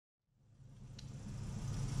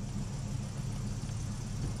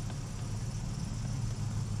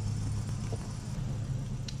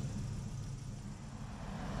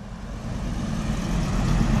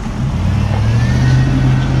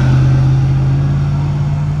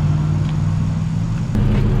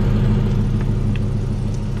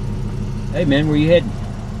Hey man, where you heading?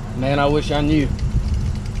 Man, I wish I knew.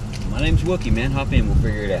 My name's Wookie, man. Hop in, we'll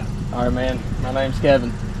figure it out. All right, man. My name's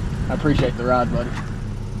Kevin. I appreciate the ride, buddy.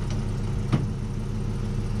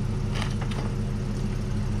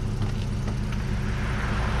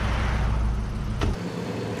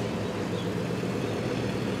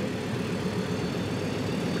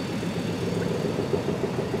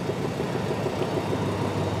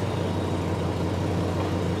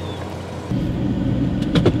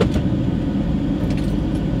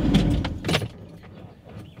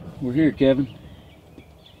 We're here, Kevin.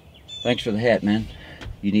 Thanks for the hat, man.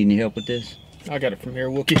 You need any help with this? I got it from here,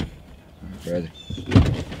 Wookie. All right, brother.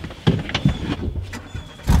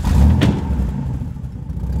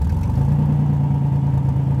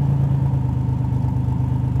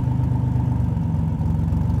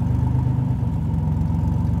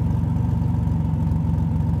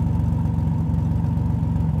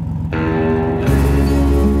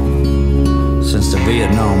 Since the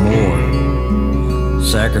Vietnam War,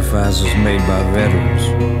 sacrifices made by veterans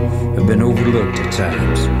have been overlooked at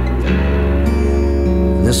times.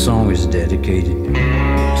 This song is dedicated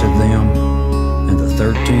to them and the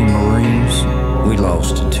 13 Marines we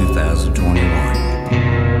lost in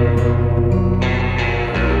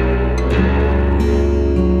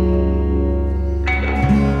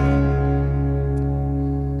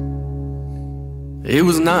It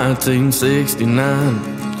was 1969.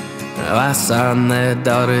 I signed that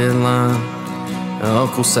dotted line.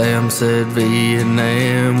 Uncle Sam said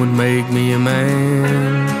Vietnam would make me a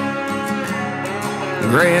man.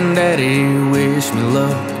 Granddaddy wished me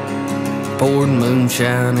luck, poured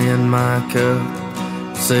moonshine in my cup.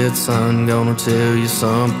 Said, son, gonna tell you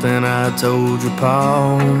something I told your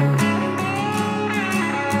pa.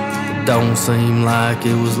 It don't seem like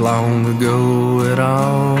it was long ago at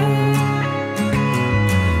all.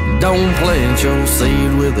 Don't plant your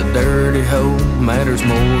seed with a dirty hoe. Matters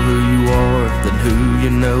more who you are than who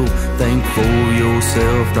you know. Think for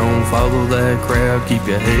yourself, don't follow that crowd. Keep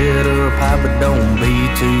your head up high, but don't be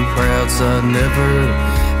too proud. Son, never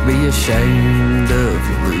be ashamed of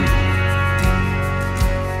your roots.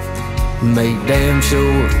 Make damn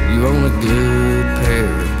sure you own a good pair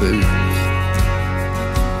of boots.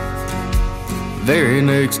 Very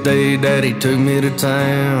next day, Daddy took me to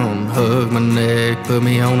town, hugged my neck, put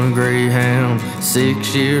me on a Greyhound.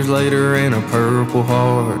 6 years later and a Purple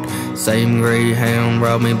Heart, same Greyhound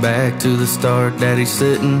brought me back to the start. Daddy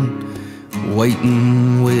sitting,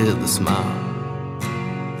 waiting with a smile.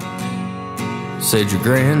 Said your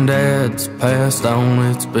granddad's passed on,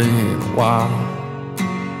 it's been a while.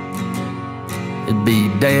 He'd be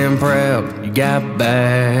damn proud you got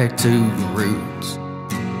back to your roots.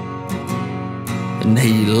 And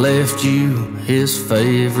he left you his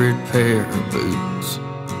favorite pair of boots.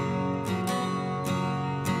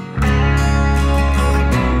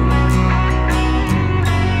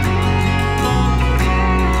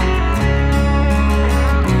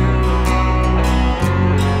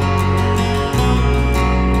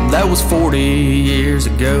 That was 40 years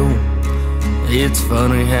ago. It's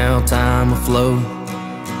funny how time will flow.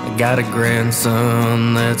 I got a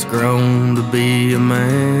grandson that's grown to be a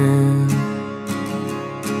man.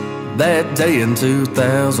 That day in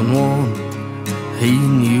 2001, he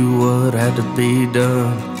knew what had to be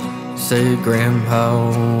done. Said,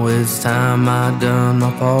 Grandpa, it's time I done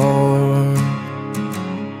my part.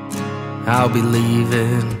 I'll be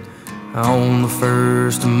leaving on the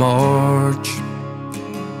 1st of March.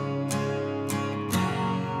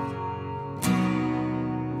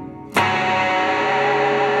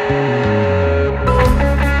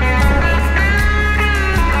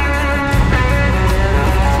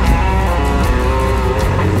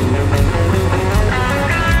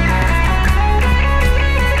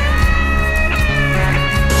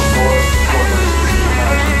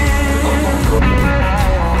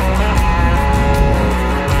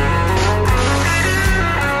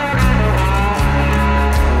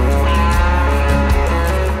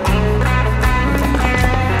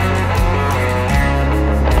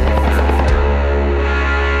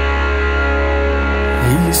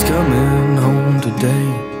 He's coming home today.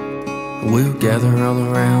 We'll gather all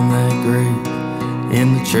around that grave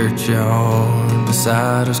in the churchyard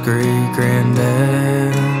beside his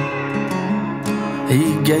great-granddad.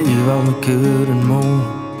 He gave all he could and more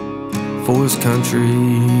for his country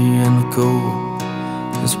and the Corps.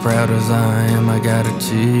 As proud as I am, I got a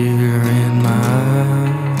tear in my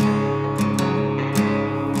eye.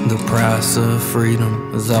 The price of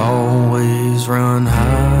freedom has always run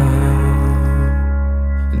high.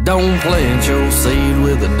 Don't plant your seed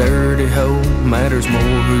with a dirty hoe. Matters more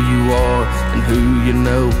who you are than who you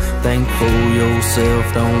know. Thankful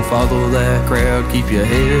yourself, don't follow that crowd. Keep your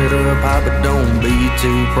head up high, but don't be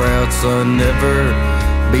too proud, son. Never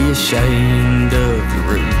be ashamed of your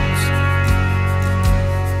roots.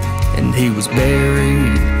 And he was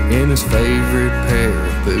buried in his favorite pair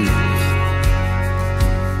of boots.